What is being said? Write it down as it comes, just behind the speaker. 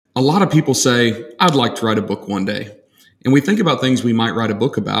A lot of people say, I'd like to write a book one day. And we think about things we might write a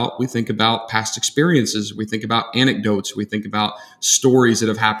book about. We think about past experiences. We think about anecdotes. We think about stories that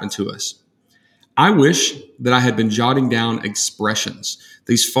have happened to us. I wish that I had been jotting down expressions,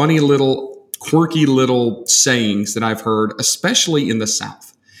 these funny little, quirky little sayings that I've heard, especially in the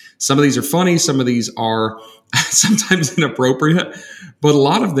South. Some of these are funny. Some of these are sometimes inappropriate, but a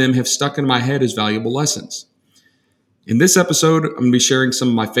lot of them have stuck in my head as valuable lessons. In this episode, I'm going to be sharing some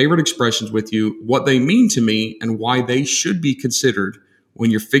of my favorite expressions with you, what they mean to me, and why they should be considered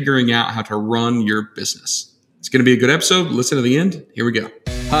when you're figuring out how to run your business. It's going to be a good episode. Listen to the end. Here we go.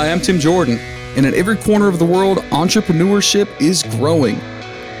 Hi, I'm Tim Jordan, and in every corner of the world, entrepreneurship is growing.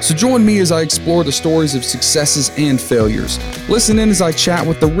 So join me as I explore the stories of successes and failures. Listen in as I chat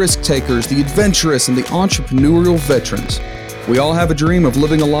with the risk takers, the adventurous, and the entrepreneurial veterans. We all have a dream of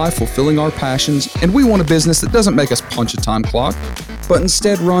living a life fulfilling our passions, and we want a business that doesn't make us punch a time clock, but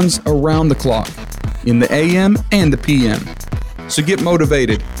instead runs around the clock, in the AM and the PM. So get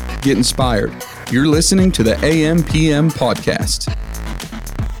motivated, get inspired. You're listening to the AM PM podcast.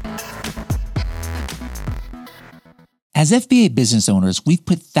 As FBA business owners, we've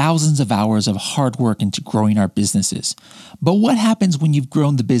put thousands of hours of hard work into growing our businesses. But what happens when you've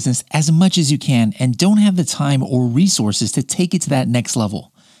grown the business as much as you can and don't have the time or resources to take it to that next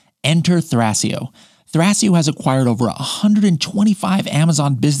level? Enter Thrasio. Thrasio has acquired over 125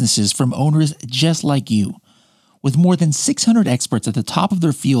 Amazon businesses from owners just like you. With more than 600 experts at the top of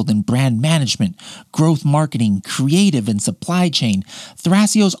their field in brand management, growth marketing, creative, and supply chain,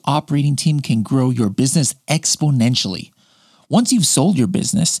 Thrasio's operating team can grow your business exponentially. Once you've sold your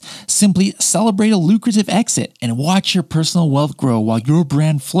business, simply celebrate a lucrative exit and watch your personal wealth grow while your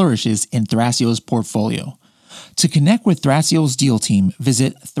brand flourishes in Thrasio's portfolio. To connect with Thrasio's deal team,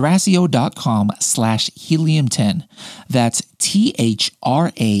 visit thrasio.com/helium10. That's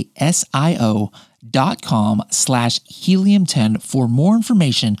THRASIO.com/helium10 for more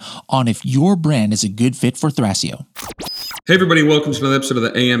information on if your brand is a good fit for Thrasio. Hey everybody, welcome to another episode of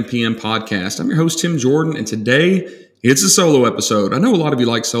the AMPM podcast. I'm your host, Tim Jordan, and today it's a solo episode. I know a lot of you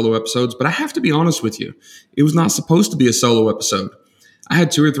like solo episodes, but I have to be honest with you. It was not supposed to be a solo episode. I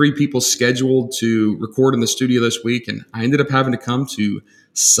had 2 or 3 people scheduled to record in the studio this week, and I ended up having to come to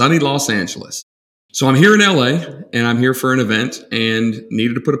sunny Los Angeles. So I'm here in LA, and I'm here for an event and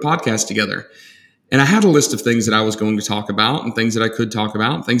needed to put a podcast together. And I had a list of things that I was going to talk about and things that I could talk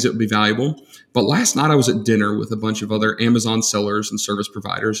about, things that would be valuable. But last night I was at dinner with a bunch of other Amazon sellers and service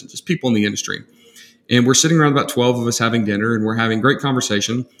providers and just people in the industry. And we're sitting around about 12 of us having dinner, and we're having great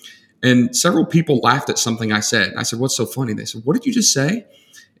conversation. And several people laughed at something I said. I said, "What's so funny?" They said, "What did you just say?"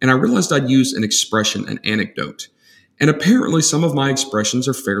 And I realized I'd use an expression, an anecdote. And apparently some of my expressions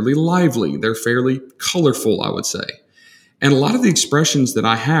are fairly lively. They're fairly colorful, I would say. And a lot of the expressions that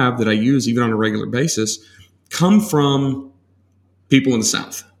I have that I use even on a regular basis come from people in the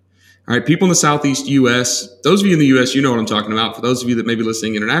South. All right, people in the Southeast U.S., those of you in the U.S., you know what I'm talking about. For those of you that may be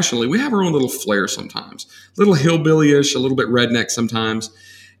listening internationally, we have our own little flair sometimes. A little hillbilly-ish, a little bit redneck sometimes.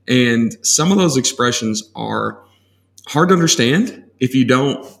 And some of those expressions are hard to understand if you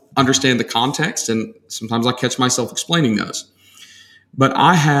don't understand the context. And sometimes I catch myself explaining those. But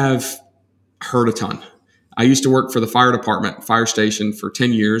I have heard a ton. I used to work for the fire department, fire station for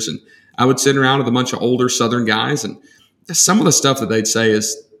 10 years, and I would sit around with a bunch of older Southern guys, and some of the stuff that they'd say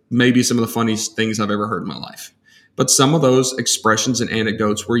is maybe some of the funniest things I've ever heard in my life. But some of those expressions and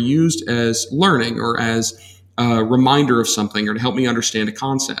anecdotes were used as learning or as a reminder of something or to help me understand a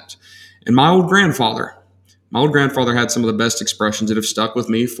concept. And my old grandfather had some of the best expressions that have stuck with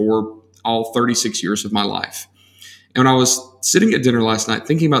me for all 36 years of my life. And when I was sitting at dinner last night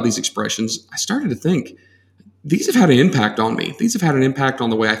thinking about these expressions, I started to think, these have had an impact on me. These have had an impact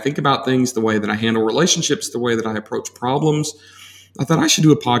on the way I think about things, the way that I handle relationships, the way that I approach problems. I thought I should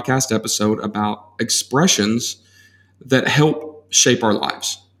do a podcast episode about expressions that help shape our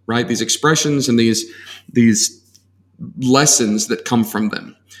lives, right? These expressions and these lessons that come from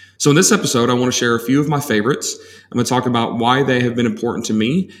them. So in this episode, I want to share a few of my favorites. I'm going to talk about why they have been important to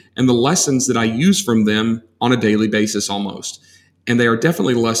me and the lessons that I use from them on a daily basis almost. And they are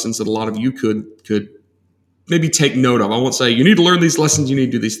definitely lessons that a lot of you could maybe take note of. I won't say you need to learn these lessons, you need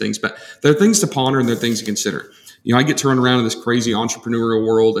to do these things, but they're things to ponder and they're things to consider. You know, I get to run around in this crazy entrepreneurial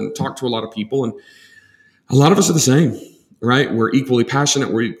world and talk to a lot of people, and a lot of us are the same, right? We're equally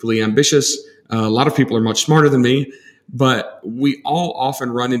passionate. We're equally ambitious. A lot of people are much smarter than me, but we all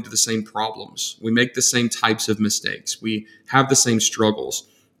often run into the same problems. We make the same types of mistakes. We have the same struggles.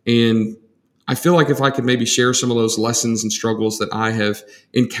 And I feel like if I could maybe share some of those lessons and struggles that I have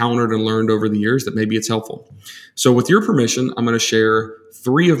encountered and learned over the years, that maybe it's helpful. So with your permission, I'm going to share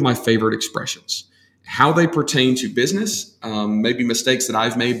 3 of my favorite expressions, how they pertain to business, maybe mistakes that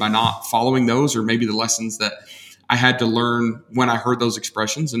I've made by not following those, or maybe the lessons that I had to learn when I heard those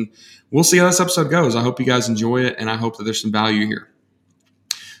expressions. And we'll see how this episode goes. I hope you guys enjoy it, and I hope that there's some value here.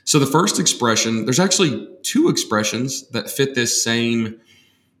 So the first expression, there's actually 2 expressions that fit this same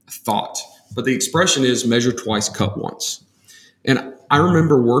thought, but the expression is measure twice, cut once. And I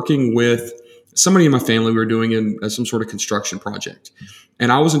remember working with somebody in my family. We were doing some sort of construction project,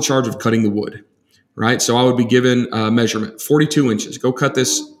 and I was in charge of cutting the wood, right? So I would be given a measurement, 42 inches. Go cut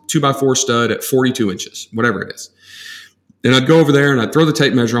this 2x4 stud at 42 inches, whatever it is. And I'd go over there and I'd throw the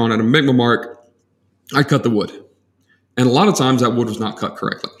tape measure on it and make my mark. I'd cut the wood. And a lot of times that wood was not cut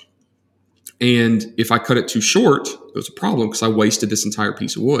correctly. And if I cut it too short, it was a problem because I wasted this entire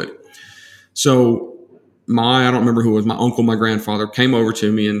piece of wood. So I don't remember who it was, my uncle, my grandfather came over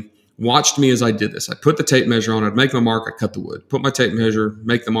to me and watched me as I did this. I'd put the tape measure on, I'd make my mark, I'd cut the wood. Put my tape measure,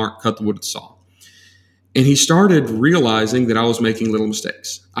 make the mark, cut the wood with the saw. And he started realizing that I was making little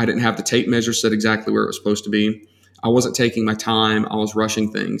mistakes. I didn't have the tape measure set exactly where it was supposed to be. I wasn't taking my time. I was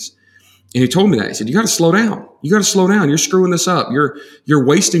rushing things. And he told me that. He said, you got to slow down. You got to slow down. You're screwing this up. You're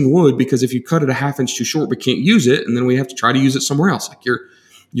wasting wood because if you cut it a half inch too short, we can't use it. And then we have to try to use it somewhere else. Like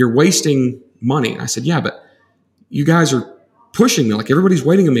you're wasting money. And I said, yeah, but you guys are pushing me. Like everybody's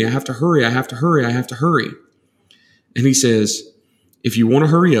waiting on me. I have to hurry. I have to hurry. I have to hurry. And he says, if you want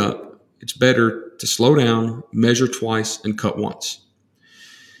to hurry up, it's better to slow down, measure twice, and cut once.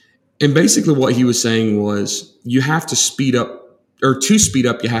 And basically what he was saying was you have to speed up, or to speed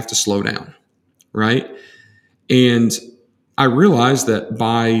up, you have to slow down, right? And I realized that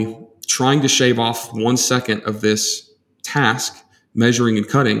by trying to shave off 1 second of this task, measuring and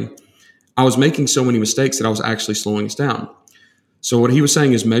cutting, I was making so many mistakes that I was actually slowing us down. So what he was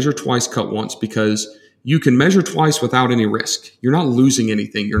saying is measure twice, cut once, because you can measure twice without any risk. You're not losing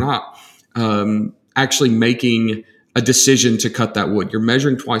anything. You're not actually making a decision to cut that wood. You're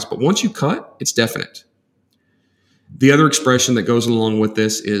measuring twice, but once you cut, it's definite. The other expression that goes along with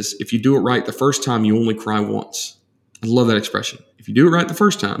this is if you do it right the first time, you only cry once. I love that expression. If you do it right the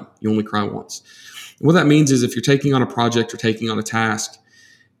first time, you only cry once. And what that means is if you're taking on a project or taking on a task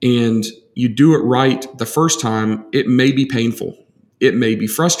and you do it right the first time, it may be painful. It may be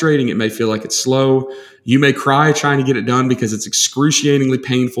frustrating. It may feel like it's slow. You may cry trying to get it done because it's excruciatingly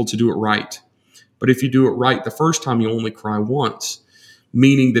painful to do it right. But if you do it right the first time, you only cry once,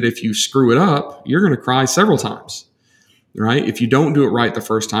 meaning that if you screw it up, you're going to cry several times, right? If you don't do it right the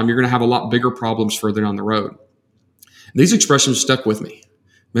first time, you're going to have a lot bigger problems further down the road. These expressions stuck with me.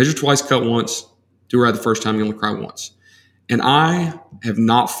 Measure twice, cut once, do it right the first time, you only cry once. And I have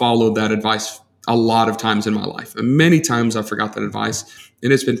not followed that advice a lot of times in my life. And many times I forgot that advice,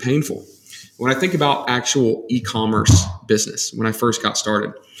 and it's been painful. When I think about actual e-commerce business, when I first got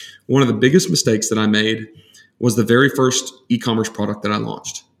started, one of the biggest mistakes that I made was the very first e-commerce product that I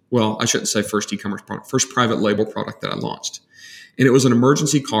launched. Well, I shouldn't say first e-commerce product, first private label product that I launched. And it was an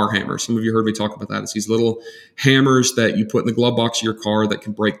emergency car hammer. Some of you heard me talk about that. It's these little hammers that you put in the glove box of your car that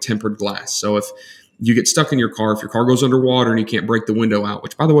can break tempered glass. So if you get stuck in your car, if your car goes underwater and you can't break the window out,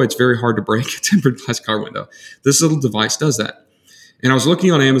 which by the way, it's very hard to break a tempered glass car window, this little device does that. And I was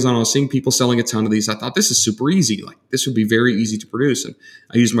looking on Amazon, I was seeing people selling a ton of these. I thought this is super easy. Like this would be very easy to produce. And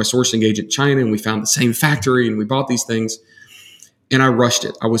I used my sourcing agent in China and we found the same factory and we bought these things and I rushed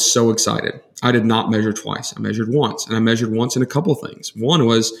it. I was so excited. I did not measure twice. I measured once, and I measured once in a couple of things. One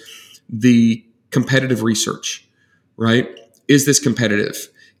was the competitive research, right? Is this competitive?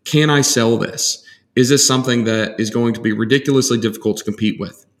 Can I sell this? Is this something that is going to be ridiculously difficult to compete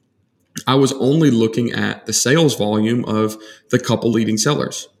with? I was only looking at the sales volume of the couple leading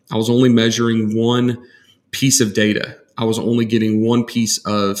sellers. I was only measuring one piece of data. I was only getting one piece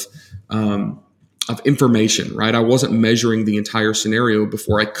of information, right? I wasn't measuring the entire scenario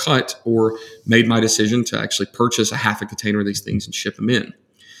before I cut or made my decision to actually purchase a half a container of these things and ship them in.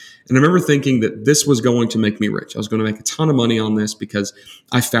 And I remember thinking that this was going to make me rich. I was going to make a ton of money on this because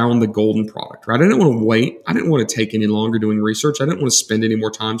I found the golden product, right? I didn't want to wait. I didn't want to take any longer doing research. I didn't want to spend any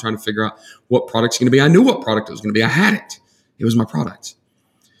more time trying to figure out what product's going to be. I knew what product it was going to be. I had it. It was my product.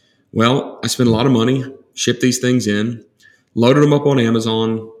 Well, I spent a lot of money, shipped these things in, loaded them up on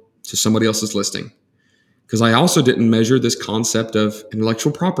Amazon to somebody else's listing. Because I also didn't measure this concept of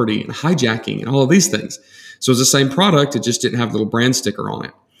intellectual property and hijacking and all of these things. So it was the same product. It just didn't have a little brand sticker on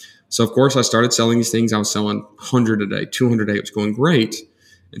it. So, of course, I started selling these things. I was selling 100 a day, 200 a day. It was going great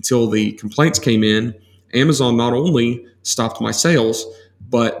until the complaints came in. Amazon not only stopped my sales,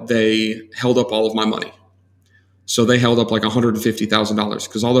 but they held up all of my money. So they held up like $150,000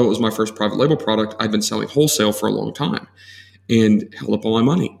 because although it was my first private label product, I'd been selling wholesale for a long time and held up all my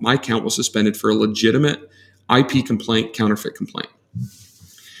money. My account was suspended for a legitimate IP complaint, counterfeit complaint.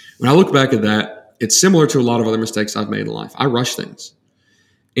 When I look back at that, it's similar to a lot of other mistakes I've made in life. I rush things.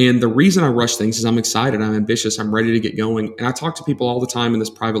 And the reason I rush things is I'm excited, I'm ambitious, I'm ready to get going. And I talk to people all the time in this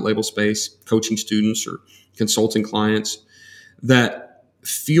private label space, coaching students or consulting clients that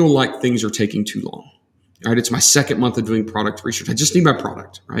feel like things are taking too long. Right? It's my second month of doing product research. I just need my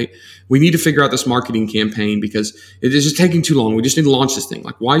product, right? We need to figure out this marketing campaign because it is just taking too long. We just need to launch this thing.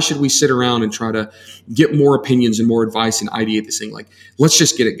 Like, why should we sit around and try to get more opinions and more advice and ideate this thing? Like, let's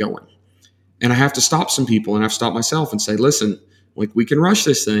just get it going. And I have to stop some people, and I've stopped myself and say, listen, like, we can rush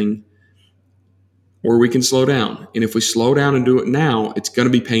this thing or we can slow down. And if we slow down and do it now, it's going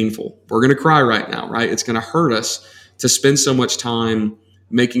to be painful. We're going to cry right now, right? It's going to hurt us to spend so much time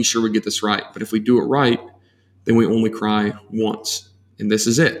making sure we get this right. But if we do it right, then we only cry once. And this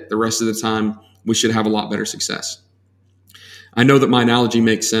is it. The rest of the time, we should have a lot better success. I know that my analogy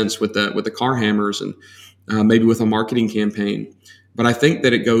makes sense with the car hammers and maybe with a marketing campaign, but I think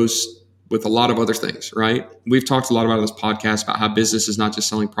that it goes with a lot of other things, right? We've talked a lot about on this podcast about how business is not just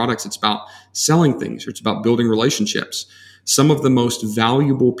selling products. It's about selling things, or it's about building relationships. Some of the most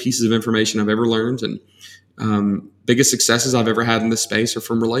valuable pieces of information I've ever learned and biggest successes I've ever had in this space are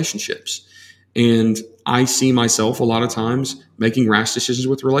from relationships. And I see myself a lot of times making rash decisions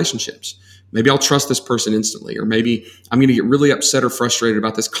with relationships. Maybe I'll trust this person instantly, or maybe I'm going to get really upset or frustrated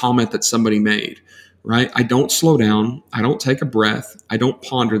about this comment that somebody made, right? I don't slow down. I don't take a breath. I don't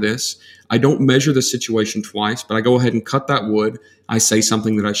ponder this. I don't measure the situation twice, but I go ahead and cut that wood. I say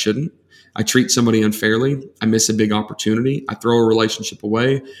something that I shouldn't. I treat somebody unfairly. I miss a big opportunity. I throw a relationship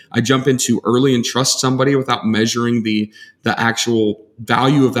away. I jump in too early and trust somebody without measuring the actual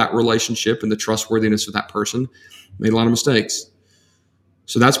value of that relationship and the trustworthiness of that person. Made a lot of mistakes.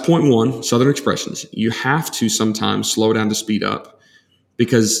 So that's point one, Southern expressions. You have to sometimes slow down to speed up,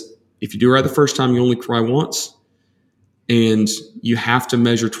 because if you do it right the first time, you only cry once, and you have to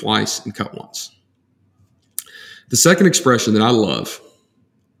measure twice and cut once. The second expression that I love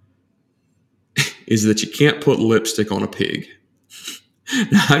is that you can't put lipstick on a pig.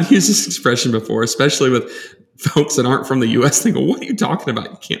 Now, I've used this expression before, especially with folks that aren't from the U.S. They go, what are you talking about?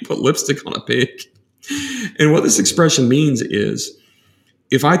 You can't put lipstick on a pig. And what this expression means is,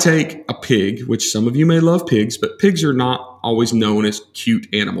 if I take a pig, which some of you may love pigs, but pigs are not always known as cute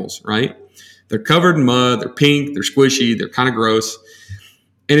animals, right? They're covered in mud, they're pink, they're squishy, they're kind of gross.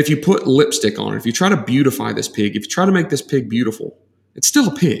 And if you put lipstick on it, if you try to beautify this pig, if you try to make this pig beautiful, it's still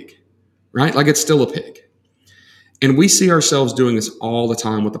a pig, right? Like, it's still a pig. And we see ourselves doing this all the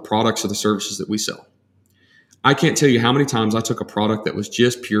time with the products or the services that we sell. I can't tell you how many times I took a product that was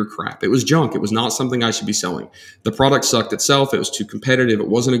just pure crap. It was junk. It was not something I should be selling. The product sucked itself. It was too competitive. It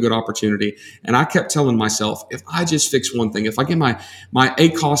wasn't a good opportunity. And I kept telling myself, if I just fix one thing, if I get my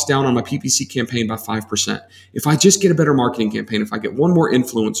ACoS down on my PPC campaign by 5%, if I just get a better marketing campaign, if I get one more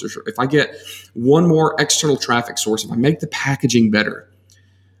influencer, if I get one more external traffic source, if I make the packaging better,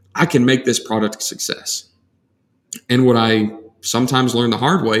 I can make this product a success. And what I sometimes learn the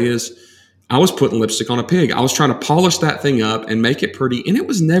hard way is, I was putting lipstick on a pig. I was trying to polish that thing up and make it pretty, and it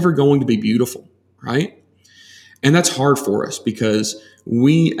was never going to be beautiful, right? And that's hard for us because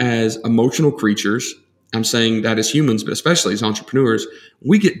we, as emotional creatures, I'm saying that as humans, but especially as entrepreneurs,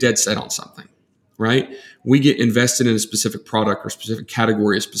 we get dead set on something, right? We get invested in a specific product or specific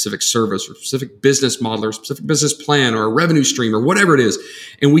category, a specific service or specific business model or specific business plan or a revenue stream or whatever it is.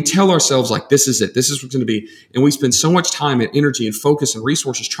 And we tell ourselves, like, this is it. This is what's going to be. And we spend so much time and energy and focus and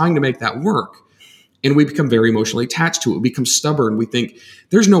resources trying to make that work. And we become very emotionally attached to it. We become stubborn. We think,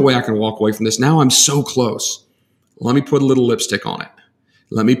 there's no way I can walk away from this. Now I'm so close. Let me put a little lipstick on it.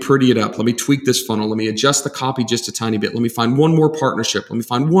 Let me pretty it up. Let me tweak this funnel. Let me adjust the copy just a tiny bit. Let me find one more partnership. Let me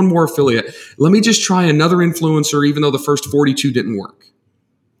find one more affiliate. Let me just try another influencer, even though the first 42 didn't work.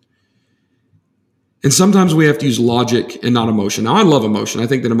 And sometimes we have to use logic and not emotion. Now, I love emotion. I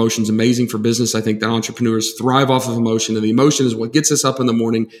think that emotion is amazing for business. I think that entrepreneurs thrive off of emotion, and the emotion is what gets us up in the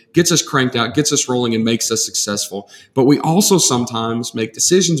morning, gets us cranked out, gets us rolling, and makes us successful. But we also sometimes make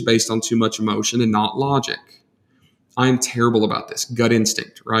decisions based on too much emotion and not logic. I'm terrible about this. Gut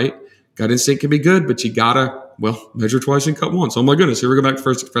instinct, right? Gut instinct can be good, but you gotta, measure twice and cut once. Oh my goodness, here we go back to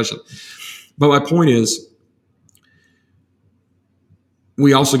first expression. But my point is,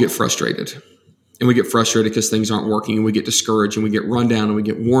 we also get frustrated. And we get frustrated because things aren't working, and we get discouraged, and we get run down, and we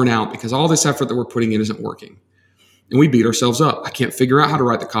get worn out because all this effort that we're putting in isn't working. And we beat ourselves up. I can't figure out how to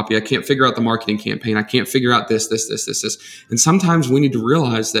write the copy. I can't figure out the marketing campaign. I can't figure out this. And sometimes we need to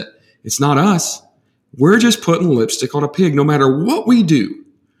realize that it's not us. We're just putting lipstick on a pig. No matter what we do,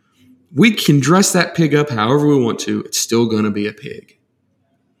 we can dress that pig up however we want to. It's still going to be a pig.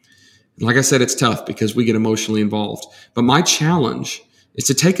 And like I said, it's tough because we get emotionally involved. But my challenge is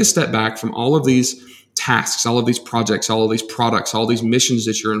to take a step back from all of these tasks, all of these projects, all of these products, all these missions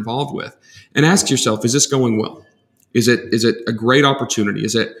that you're involved with, and ask yourself, is this going well? Is it a great opportunity?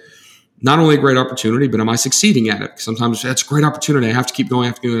 Is it not only a great opportunity, but am I succeeding at it? Sometimes that's a great opportunity. I have to keep going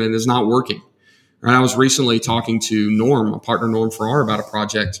after it, and it's not working. Right? I was recently talking to Norm, my partner Norm Farrar, about a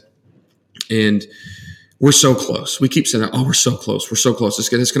project, and we're so close. We keep saying, oh, we're so close. We're so close. It's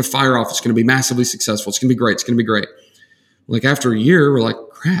going to fire off. It's going to be massively successful. It's going to be great. It's going to be great. Like after a year, we're like,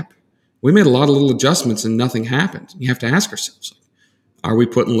 crap, we made a lot of little adjustments and nothing happened. You have to ask ourselves, are we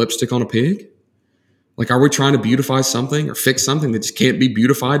putting lipstick on a pig? Like, are we trying to beautify something or fix something that just can't be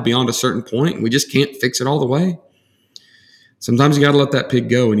beautified beyond a certain point and we just can't fix it all the way? Sometimes you got to let that pig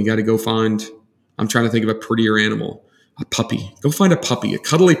go and you got to go find, I'm trying to think of a prettier animal, a puppy. Go find a puppy, a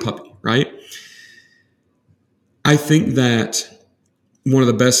cuddly puppy, right? I think that one of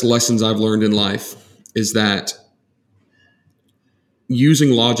the best lessons I've learned in life is that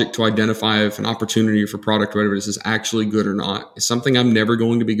using logic to identify if an opportunity for product, whatever it is actually good or not, is something I'm never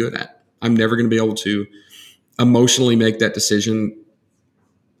going to be good at. I'm never going to be able to emotionally make that decision.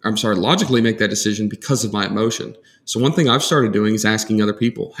 Logically make that decision because of my emotion. So one thing I've started doing is asking other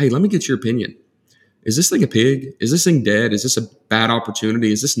people, hey, let me get your opinion. Is this thing a pig? Is this thing dead? Is this a bad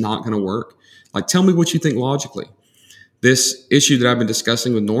opportunity? Is this not going to work? Like, tell me what you think logically. This issue that I've been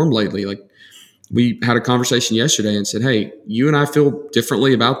discussing with Norm lately, like we had a conversation yesterday and said, hey, you and I feel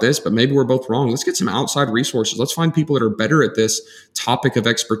differently about this, but maybe we're both wrong. Let's get some outside resources. Let's find people that are better at this topic of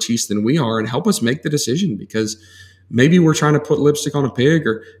expertise than we are and help us make the decision, because maybe we're trying to put lipstick on a pig,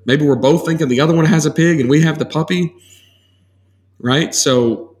 or maybe we're both thinking the other one has a pig and we have the puppy, right?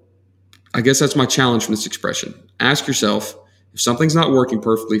 So I guess that's my challenge from this expression. Ask yourself, if something's not working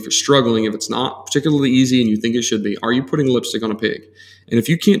perfectly, if you're struggling, if it's not particularly easy and you think it should be, are you putting lipstick on a pig? And if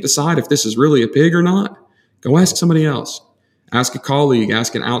you can't decide if this is really a pig or not, go ask somebody else. Ask a colleague,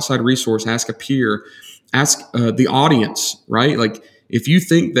 ask an outside resource, ask a peer, ask the audience, right? Like if you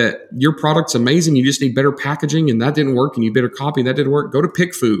think that your product's amazing, you just need better packaging and that didn't work and you better copy and that didn't work, go to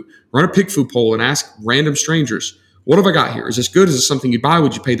PickFu, run a PickFu poll and ask random strangers, what have I got here? Is this good? Is this something you'd buy?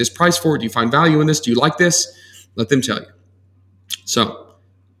 Would you pay this price for it? Do you find value in this? Do you like this? Let them tell you. So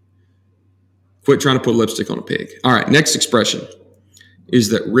quit trying to put lipstick on a pig. All right, next expression is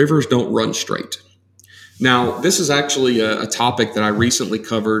that rivers don't run straight. Now, this is actually a topic that I recently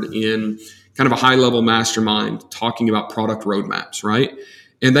covered in kind of a high-level mastermind talking about product roadmaps, right?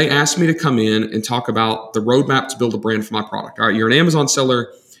 And they asked me to come in and talk about the roadmap to build a brand for my product. All right, you're an Amazon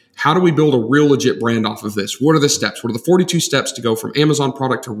seller. How do we build a real legit brand off of this? What are the steps? What are the 42 steps to go from Amazon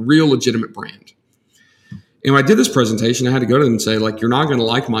product to real legitimate brand? And when I did this presentation, I had to go to them and say, like, you're not going to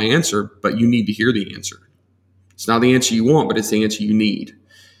like my answer, but you need to hear the answer. It's not the answer you want, but it's the answer you need.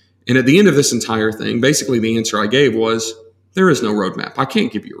 And at the end of this entire thing, basically the answer I gave was, there is no roadmap. I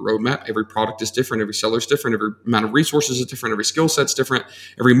can't give you a roadmap. Every product is different. Every seller is different. Every amount of resources is different. Every skill set is different.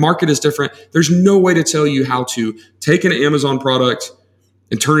 Every market is different. There's no way to tell you how to take an Amazon product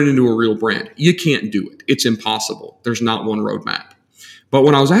and turn it into a real brand. You can't do it. It's impossible. There's not one roadmap. But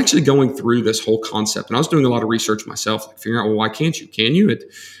when I was actually going through this whole concept, and I was doing a lot of research myself, like figuring out, well, why can't you? Can you?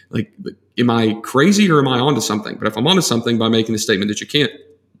 Am I crazy or am I onto something? But if I'm onto something by making the statement that you can't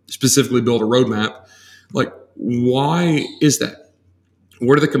specifically build a roadmap, like, why is that?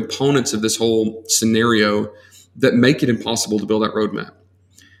 What are the components of this whole scenario that make it impossible to build that roadmap?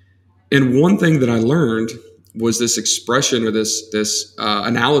 And one thing that I learned was this expression or this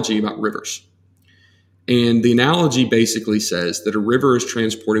analogy about rivers. And the analogy basically says that a river is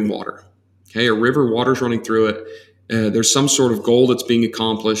transporting water. Okay, a river, water's running through it. There's some sort of goal that's being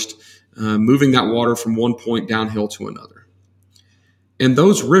accomplished, moving that water from one point downhill to another. And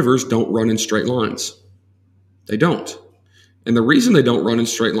those rivers don't run in straight lines. They don't. And the reason they don't run in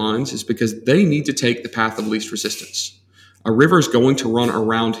straight lines is because they need to take the path of least resistance. A river is going to run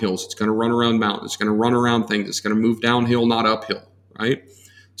around hills. It's going to run around mountains. It's going to run around things. It's going to move downhill, not uphill, right?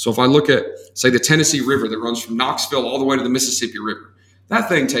 So if I look at, say, the Tennessee River that runs from Knoxville all the way to the Mississippi River, that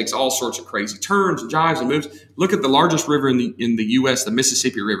thing takes all sorts of crazy turns and jives and moves. Look at the largest river in the U.S., the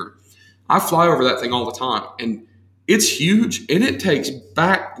Mississippi River. I fly over that thing all the time, and it's huge, and it takes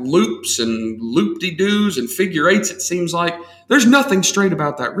back loops and loop-de-doos and figure eights, it seems like. There's nothing straight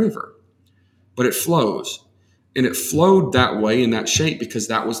about that river, but it flows. And it flowed that way in that shape because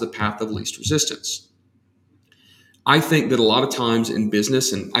that was the path of least resistance. I think that a lot of times in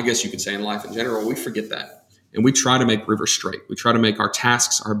business, and I guess you could say in life in general, we forget that. And we try to make rivers straight. We try to make our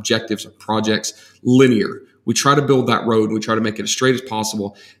tasks, our objectives, our projects linear. We try to build that road. And we try to make it as straight as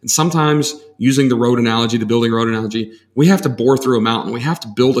possible. And sometimes using the road analogy, the building road analogy, we have to bore through a mountain. We have to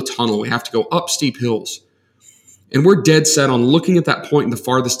build a tunnel. We have to go up steep hills. And we're dead set on looking at that point in the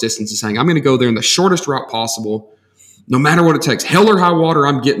farthest distance and saying, I'm going to go there in the shortest route possible, no matter what it takes. Hell or high water,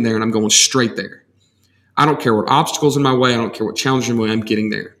 I'm getting there and I'm going straight there. I don't care what obstacles in my way. I don't care what challenges in my way. I'm getting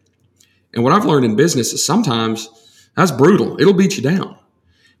there. And what I've learned in business is sometimes that's brutal. It'll beat you down.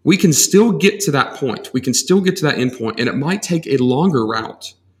 We can still get to that point. We can still get to that end point, and it might take a longer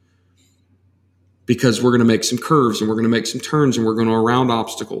route because we're going to make some curves and we're going to make some turns and we're going to around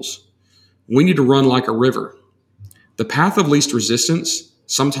obstacles. We need to run like a river. The path of least resistance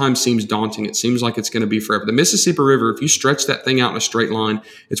sometimes seems daunting. It seems like it's going to be forever. The Mississippi River, if you stretch that thing out in a straight line,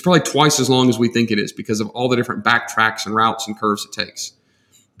 it's probably twice as long as we think it is because of all the different backtracks and routes and curves it takes.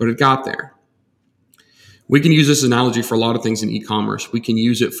 But it got there. We can use this analogy for a lot of things in e-commerce. We can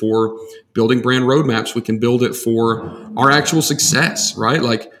use it for building brand roadmaps. We can build it for our actual success, right?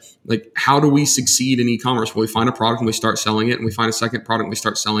 Like how do we succeed in e-commerce? Well, we find a product and we start selling it, and we find a second product and we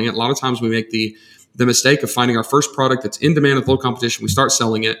start selling it. A lot of times we make the mistake of finding our first product that's in demand with low competition. We start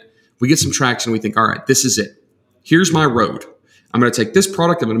selling it. We get some traction. We think, all right, this is it. Here's my road. I'm going to take this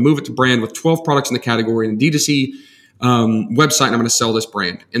product. I'm going to move it to brand with 12 products in the category and D2C website, and I'm going to sell this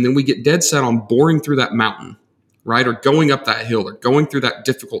brand. And then we get dead set on boring through that mountain, right? Or going up that hill or going through that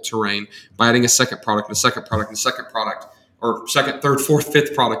difficult terrain by adding a second product and a second product and a second product or second, third, fourth,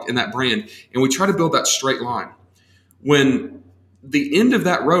 fifth product in that brand. And we try to build that straight line when the end of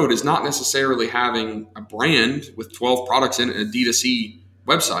that road is not necessarily having a brand with 12 products in it and a D2C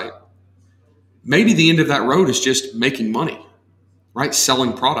website. Maybe the end of that road is just making money, right?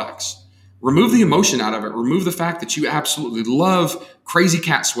 Selling products. Remove the emotion out of it. Remove the fact that you absolutely love crazy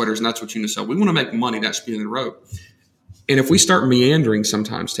cat sweaters and that's what you want to sell. We want to make money. That should be in the road. And if we start meandering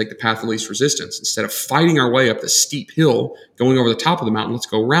sometimes, take the path of least resistance, instead of fighting our way up the steep hill, going over the top of the mountain, let's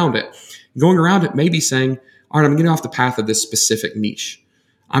go around it. Going around it, maybe saying, all right, I'm getting off the path of this specific niche.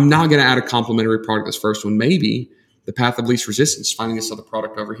 I'm not going to add a complementary product this first one. Maybe the path of least resistance, finding this other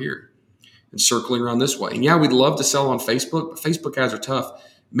product over here and circling around this way. And yeah, we'd love to sell on Facebook, but Facebook ads are tough.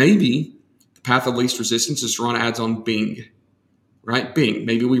 Maybe the path of least resistance is to run ads on Bing, right? Bing.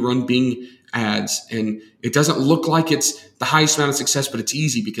 Maybe we run Bing ads and it doesn't look like it's the highest amount of success, but it's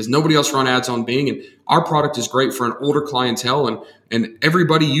easy because nobody else run ads on Bing. And our product is great for an older clientele and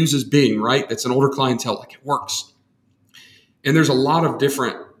everybody uses Bing, right? That's an older clientele. Like it works. And there's a lot of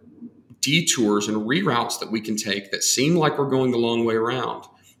different detours and reroutes that we can take that seem like we're going the long way around,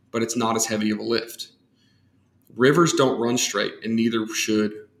 but it's not as heavy of a lift. Rivers don't run straight and neither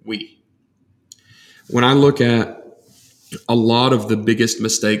should we. When I look at a lot of the biggest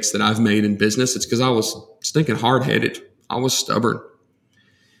mistakes that I've made in business, it's because I was stinking hard-headed. I was stubborn.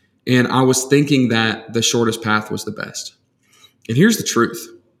 And I was thinking that the shortest path was the best. And here's the truth.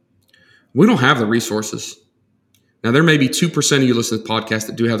 We don't have the resources. Now, there may be 2% of you listen to the podcast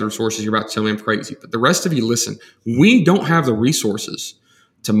that do have the resources. You're about to tell me I'm crazy. But the rest of you listen. We don't have the resources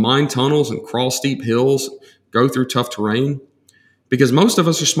to mine tunnels and crawl steep hills, go through tough terrain. Because most of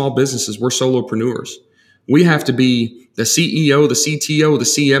us are small businesses. We're solopreneurs. We have to be the CEO, the CTO, the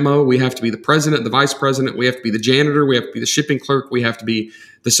CMO. We have to be the president, the vice president. We have to be the janitor. We have to be the shipping clerk. We have to be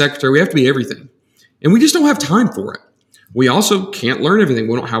the secretary. We have to be everything. And we just don't have time for it. We also can't learn everything.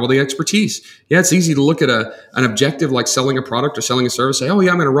 We don't have all the expertise. Yeah, it's easy to look at an objective like selling a product or selling a service, say, oh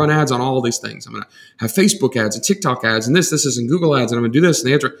yeah, I'm going to run ads on all these things. I'm going to have Facebook ads and TikTok ads and this and Google ads, and I'm going to do this.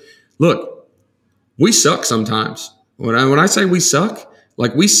 And look, we suck sometimes. When I say we suck,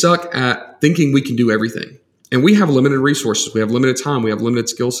 like we suck at thinking we can do everything. And we have limited resources. We have limited time. We have limited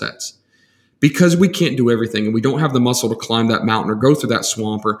skill sets. Because we can't do everything and we don't have the muscle to climb that mountain or go through that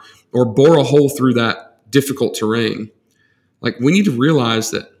swamp or bore a hole through that difficult terrain. Like we need to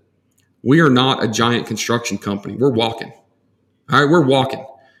realize that we are not a giant construction company. We're walking. All right, we're walking.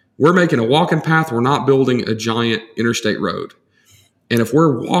 We're making a walking path. We're not building a giant interstate road. And if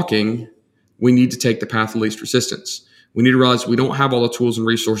we're walking, we need to take the path of least resistance. We need to realize we don't have all the tools and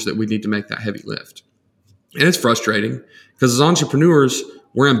resources that we need to make that heavy lift. And it's frustrating because as entrepreneurs,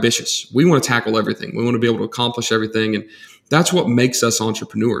 we're ambitious. We want to tackle everything. We want to be able to accomplish everything. And that's what makes us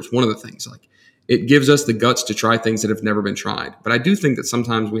entrepreneurs. One of the things, like it gives us the guts to try things that have never been tried. But I do think that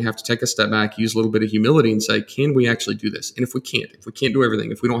sometimes we have to take a step back, use a little bit of humility and say, can we actually do this? And if we can't do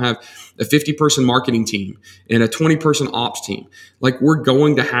everything, if we don't have a 50-person marketing team and a 20-person ops team, like we're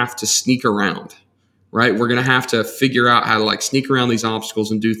going to have to sneak around. right? We're going to have to figure out how to like sneak around these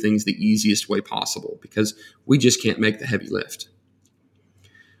obstacles and do things the easiest way possible because we just can't make the heavy lift.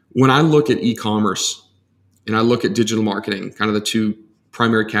 When I look at e-commerce and I look at digital marketing, kind of the two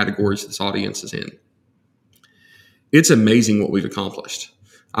primary categories this audience is in, it's amazing what we've accomplished.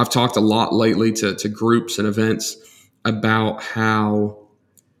 I've talked a lot lately to groups and events about how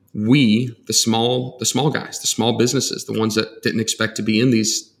we, the small guys, the small businesses, the ones that didn't expect to be in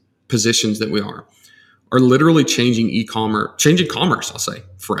these positions that we are literally changing commerce, I'll say,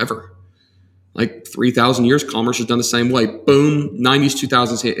 forever. Like 3,000 years, commerce has done the same way. Boom, 90s,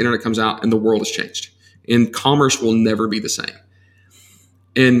 2000s, internet comes out and the world has changed. And commerce will never be the same.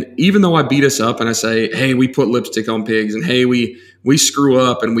 And even though I beat us up and I say, hey, we put lipstick on pigs, and hey, we screw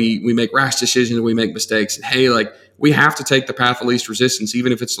up and we make rash decisions and we make mistakes, and hey, like we have to take the path of least resistance,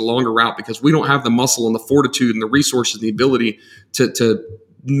 even if it's the longer route, because we don't have the muscle and the fortitude and the resources and the ability to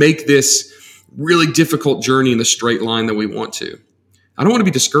make this really difficult journey in the straight line that we want to. I don't want to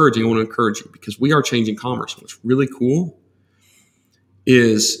be discouraging. I want to encourage you because we are changing commerce. What's really cool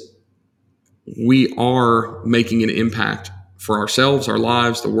is we are making an impact for ourselves, our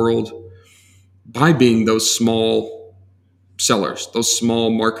lives, the world, by being those small sellers, those small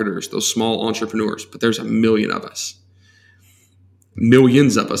marketers, those small entrepreneurs. But there's a million of us,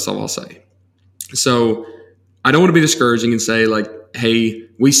 millions of us, I'll say. So I don't want to be discouraging and say like, hey,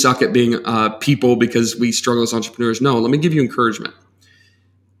 we suck at being people because we struggle as entrepreneurs. No, let me give you encouragement.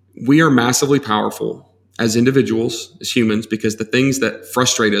 We are massively powerful as individuals, as humans, because the things that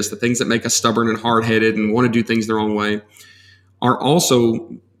frustrate us, the things that make us stubborn and hard-headed and want to do things the wrong way, are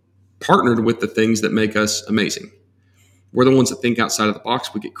also partnered with the things that make us amazing. We're the ones that think outside of the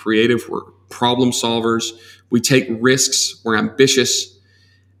box. We get creative. We're problem solvers. We take risks. We're ambitious.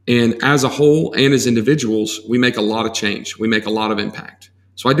 And as a whole and as individuals, we make a lot of change. We make a lot of impact.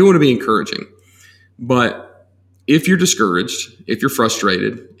 So I do want to be encouraging. But if you're discouraged, if you're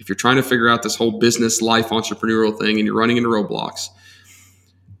frustrated, if you're trying to figure out this whole business life entrepreneurial thing and you're running into roadblocks,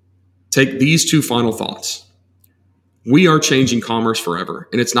 take these two final thoughts. We are changing commerce forever.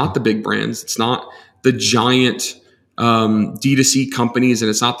 And it's not the big brands. It's not the giant D2C companies, and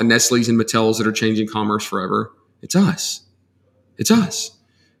it's not the Nestle's and Mattels that are changing commerce forever. It's us. It's us.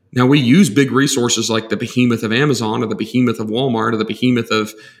 Now, we use big resources like the behemoth of Amazon or the behemoth of Walmart or the behemoth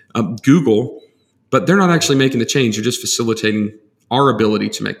of Google, but they're not actually making the change. They're just facilitating our ability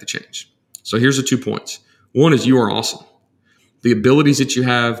to make the change. So here's the 2 points. One is you are awesome. The abilities that you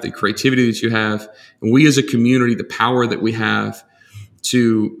have, the creativity that you have, and we as a community, the power that we have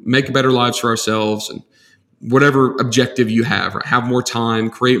to make better lives for ourselves and whatever objective you have, right? Have more time,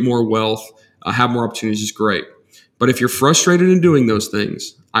 create more wealth, have more opportunities is great. But if you're frustrated in doing those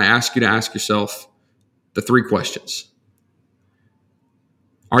things, I ask you to ask yourself the 3 questions.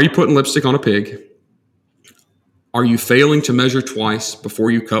 Are you putting lipstick on a pig? Are you failing to measure twice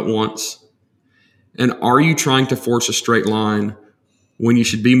before you cut once? And are you trying to force a straight line when you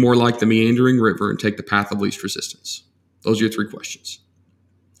should be more like the meandering river and take the path of least resistance? Those are your 3 questions.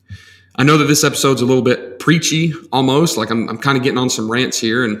 I know that this episode's a little bit preachy almost, like I'm kind of getting on some rants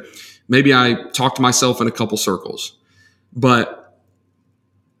here, and maybe I talk to myself in a couple circles. But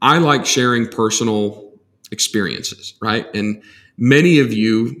I like sharing personal experiences, right? And many of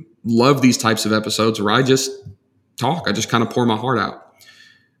you love these types of episodes where I just talk. I just kind of pour my heart out.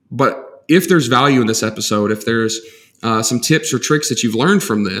 But if there's value in this episode, if there's some tips or tricks that you've learned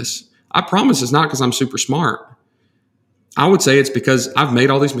from this, I promise it's not because I'm super smart. I would say it's because I've made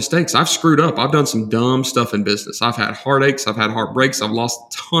all these mistakes. I've screwed up. I've done some dumb stuff in business. I've had heartaches. I've had heartbreaks. I've lost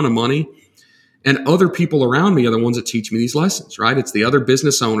a ton of money. And other people around me are the ones that teach me these lessons, right? It's the other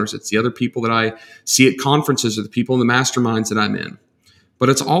business owners. It's the other people that I see at conferences or the people in the masterminds that I'm in. But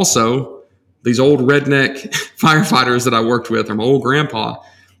it's also these old redneck firefighters that I worked with, or my old grandpa,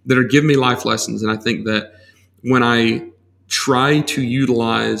 that are giving me life lessons. And I think that when I try to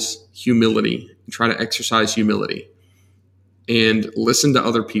utilize humility, and try to exercise humility, and listen to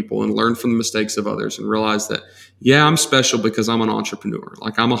other people and learn from the mistakes of others and realize that, yeah, I'm special because I'm an entrepreneur,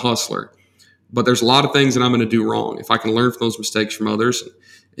 like I'm a hustler, but there's a lot of things that I'm going to do wrong. If I can learn from those mistakes from others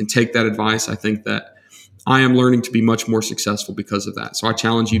and take that advice, I think that I am learning to be much more successful because of that. So I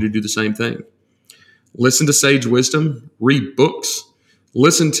challenge you to do the same thing. Listen to sage wisdom, read books,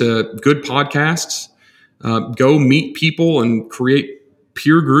 listen to good podcasts, go meet people and create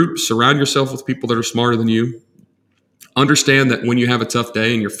peer groups, surround yourself with people that are smarter than you. Understand that when you have a tough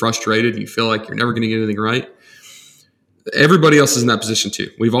day and you're frustrated and you feel like you're never going to get anything right, everybody else is in that position too.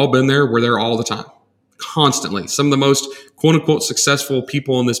 We've all been there. We're there all the time, constantly. Some of the most quote unquote successful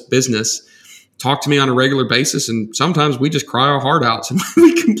people in this business talk to me on a regular basis. And sometimes we just cry our heart out and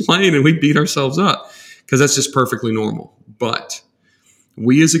we complain and we beat ourselves up. because that's just perfectly normal. But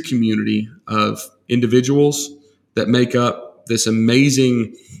we as a community of individuals that make up this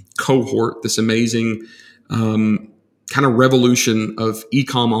amazing cohort, this amazing kind of revolution of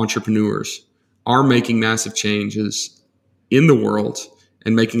e-com entrepreneurs are making massive changes in the world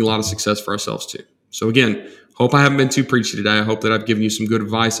and making a lot of success for ourselves too. So again, hope I haven't been too preachy today. I hope that I've given you some good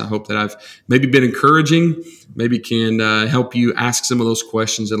advice. I hope that I've maybe been encouraging, maybe can help you ask some of those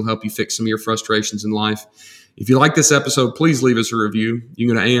questions that'll help you fix some of your frustrations in life. If you like this episode, please leave us a review. You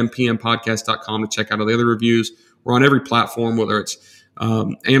can go to ampmpodcast.com to check out all the other reviews. We're on every platform, whether it's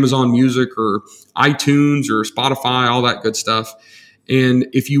Amazon Music or iTunes or Spotify, all that good stuff. And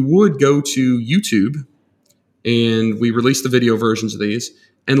if you would go to YouTube, and we release the video versions of these,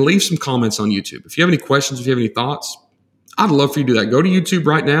 and leave some comments on YouTube. If you have any questions, if you have any thoughts, I'd love for you to do that. Go to YouTube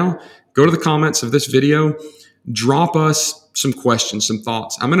right now, go to the comments of this video, drop us some questions, some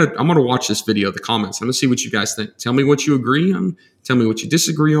thoughts. I'm gonna watch this video, the comments. I'm gonna see what you guys think. Tell me what you agree on, tell me what you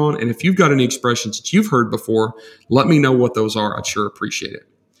disagree on, and if you've got any expressions that you've heard before, let me know what those are. I'd sure appreciate it.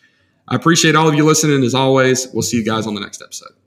 I appreciate all of you listening. As always, we'll see you guys on the next episode.